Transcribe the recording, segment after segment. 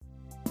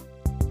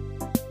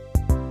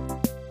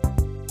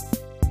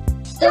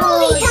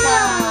Story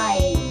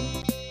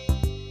time!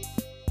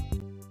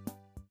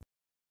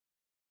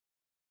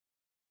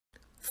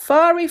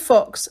 Fiery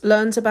Fox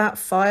Learns About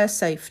Fire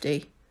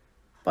Safety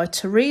by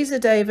Teresa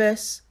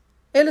Davis,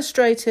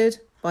 illustrated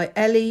by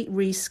Ellie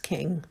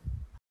Rees-King.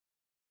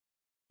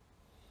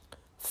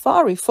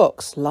 Fiery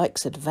Fox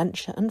likes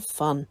adventure and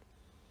fun.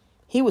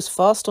 He was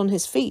fast on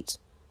his feet,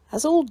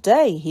 as all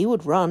day he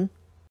would run.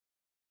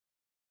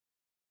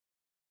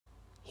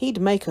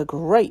 He'd make a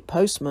great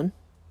postman.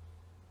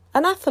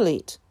 An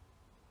athlete,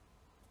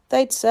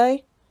 they'd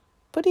say,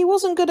 but he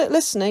wasn't good at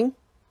listening,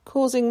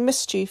 causing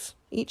mischief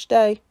each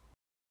day.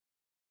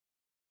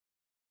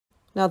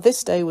 Now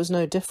this day was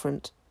no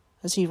different,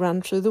 as he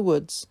ran through the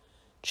woods,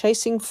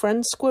 chasing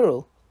friend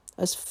Squirrel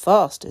as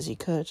fast as he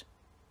could.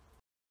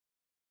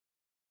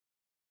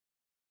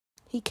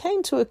 He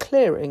came to a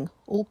clearing,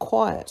 all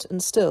quiet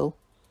and still.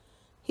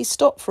 He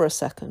stopped for a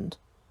second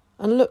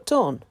and looked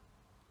on,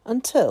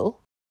 until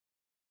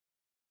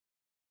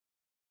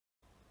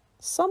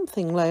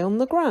something lay on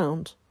the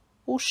ground,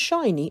 all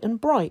shiny and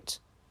bright.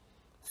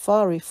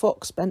 Fiery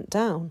Fox bent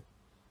down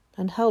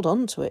and held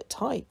on to it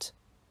tight.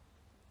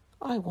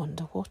 I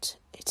wonder what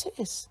it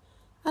is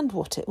and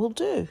what it will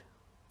do.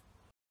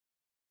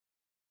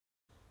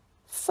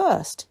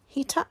 First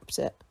he tapped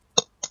it,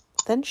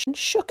 then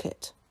shook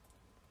it,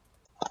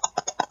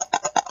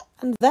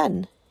 and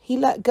then he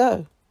let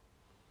go.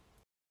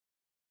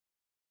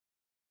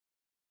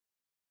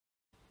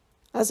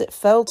 As it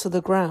fell to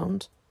the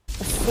ground,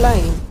 a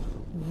flame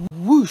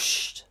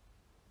whooshed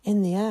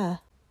in the air.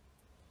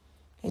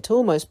 It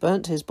almost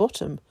burnt his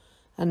bottom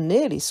and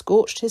nearly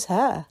scorched his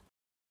hair.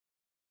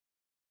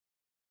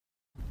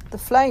 The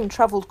flame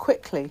travelled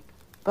quickly,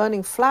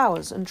 burning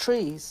flowers and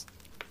trees,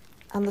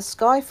 and the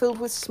sky filled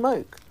with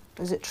smoke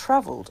as it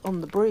travelled on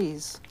the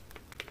breeze.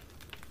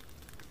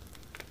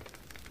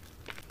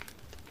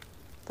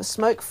 The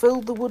smoke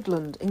filled the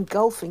woodland,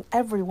 engulfing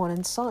everyone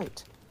in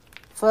sight.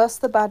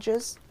 First the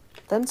badgers,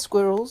 then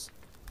squirrels,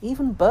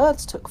 even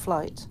birds took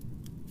flight.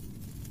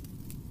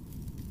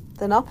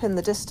 Then up in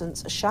the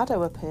distance a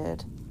shadow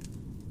appeared,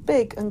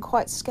 big and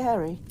quite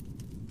scary,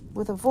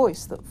 with a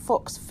voice that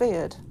Fox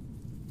feared.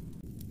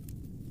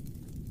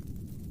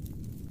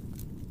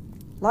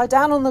 Lie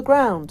down on the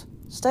ground,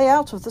 stay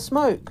out of the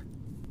smoke.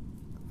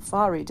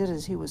 Fiery did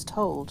as he was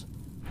told,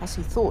 as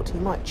he thought he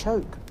might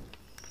choke.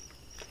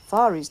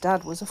 Fiery's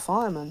dad was a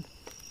fireman,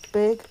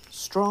 big,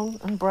 strong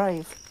and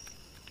brave.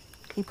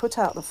 He put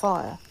out the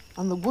fire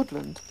and the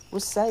woodland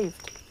was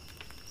saved.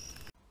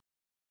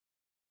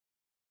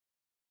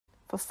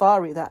 For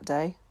Fiery that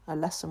day, a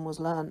lesson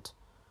was learnt.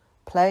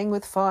 Playing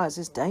with fires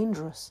is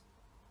dangerous,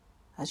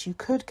 as you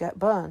could get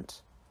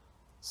burnt.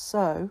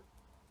 So,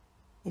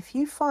 if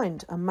you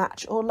find a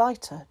match or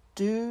lighter,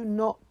 do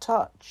not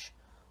touch.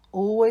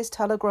 Always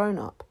tell a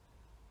grown-up,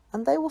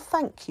 and they will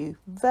thank you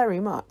very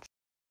much.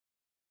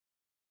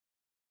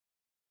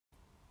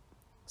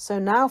 So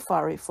now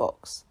Fiery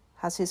Fox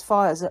has his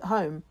fires at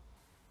home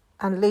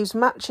and leaves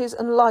matches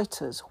and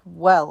lighters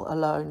well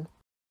alone.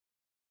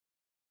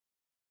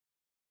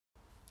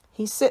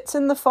 He sits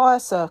in the fire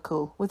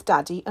circle with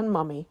Daddy and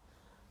Mummy.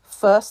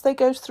 First they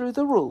go through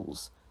the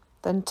rules,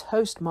 then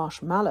toast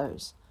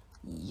marshmallows.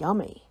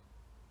 Yummy.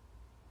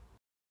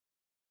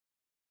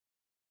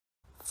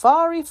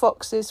 Fiery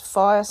Fox's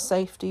fire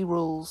safety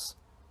rules.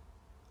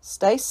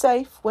 Stay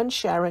safe when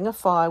sharing a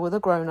fire with a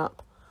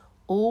grown-up.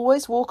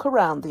 Always walk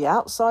around the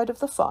outside of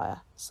the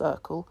fire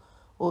circle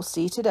or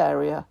seated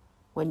area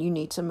when you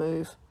need to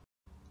move.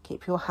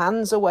 Keep your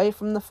hands away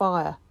from the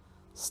fire.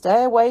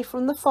 Stay away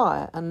from the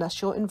fire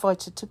unless you're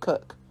invited to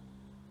cook.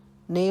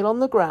 Kneel on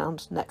the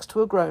ground next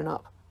to a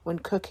grown-up when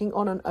cooking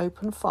on an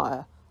open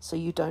fire so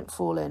you don't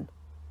fall in.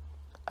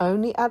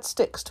 Only add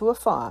sticks to a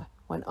fire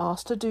when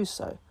asked to do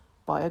so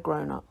by a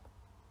grown-up.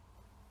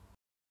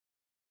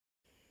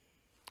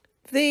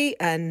 The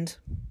end.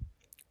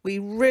 We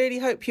really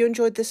hope you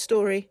enjoyed this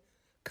story.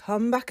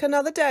 Come back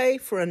another day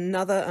for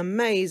another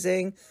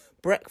amazing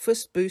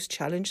Breakfast Boost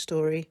Challenge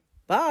story.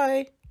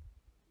 Bye!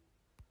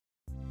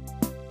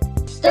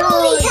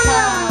 Story